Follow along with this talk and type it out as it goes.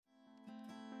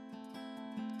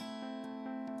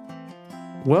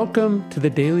Welcome to the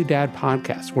Daily Dad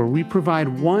Podcast, where we provide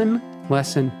one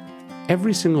lesson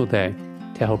every single day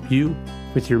to help you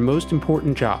with your most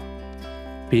important job,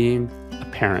 being a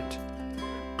parent.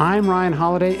 I'm Ryan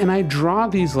Holiday, and I draw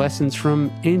these lessons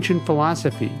from ancient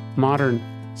philosophy, modern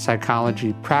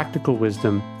psychology, practical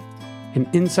wisdom, and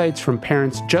insights from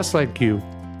parents just like you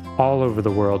all over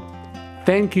the world.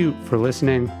 Thank you for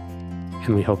listening,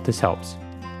 and we hope this helps.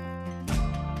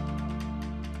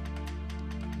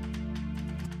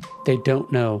 They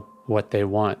don't know what they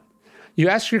want. You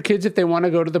ask your kids if they want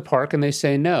to go to the park and they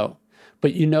say no,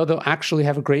 but you know they'll actually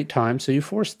have a great time, so you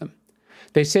force them.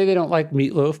 They say they don't like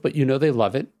meatloaf, but you know they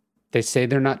love it. They say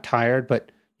they're not tired,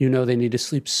 but you know they need to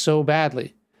sleep so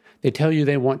badly. They tell you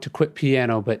they want to quit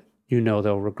piano, but you know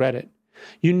they'll regret it.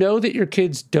 You know that your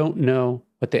kids don't know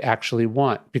what they actually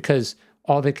want because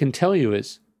all they can tell you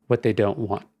is what they don't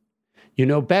want. You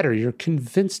know better, you're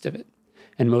convinced of it,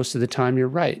 and most of the time you're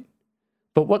right.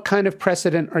 But what kind of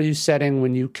precedent are you setting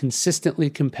when you consistently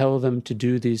compel them to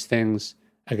do these things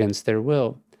against their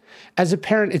will? As a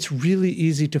parent, it's really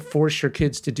easy to force your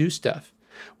kids to do stuff.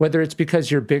 Whether it's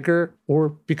because you're bigger or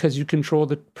because you control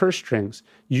the purse strings,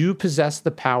 you possess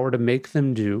the power to make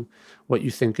them do what you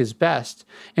think is best.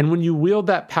 And when you wield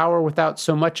that power without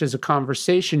so much as a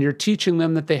conversation, you're teaching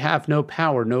them that they have no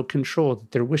power, no control,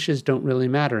 that their wishes don't really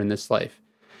matter in this life.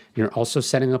 You're also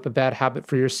setting up a bad habit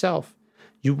for yourself.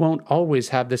 You won't always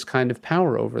have this kind of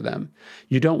power over them.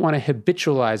 You don't want to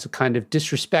habitualize a kind of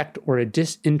disrespect or a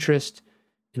disinterest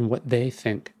in what they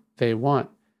think they want.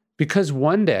 Because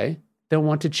one day, they'll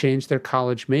want to change their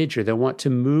college major. They'll want to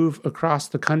move across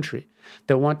the country.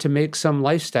 They'll want to make some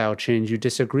lifestyle change you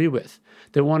disagree with.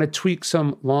 They'll want to tweak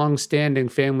some long-standing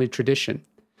family tradition.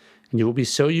 And you will be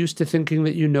so used to thinking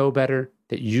that you know better,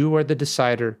 that you are the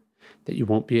decider, that you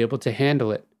won't be able to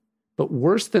handle it. But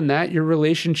worse than that, your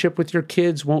relationship with your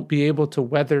kids won't be able to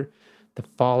weather the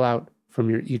fallout from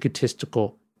your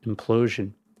egotistical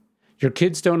implosion. Your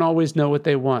kids don't always know what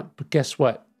they want, but guess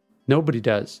what? Nobody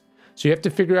does. So you have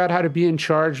to figure out how to be in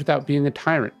charge without being a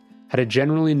tyrant, how to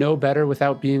generally know better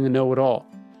without being a know-it-all.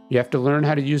 You have to learn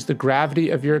how to use the gravity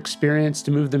of your experience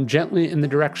to move them gently in the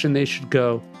direction they should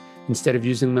go, instead of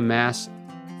using the mass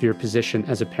of your position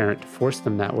as a parent to force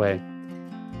them that way.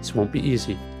 This won't be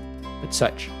easy, but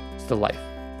such is the life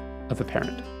of a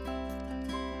parent.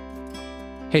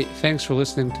 Hey, thanks for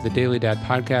listening to the Daily Dad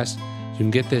Podcast. You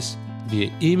can get this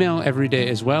via email every day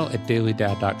as well at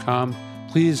dailydad.com.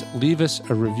 Please leave us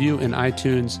a review in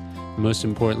iTunes. And most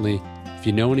importantly, if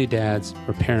you know any dads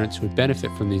or parents who would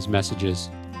benefit from these messages,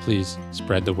 please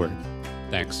spread the word.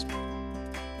 Thanks.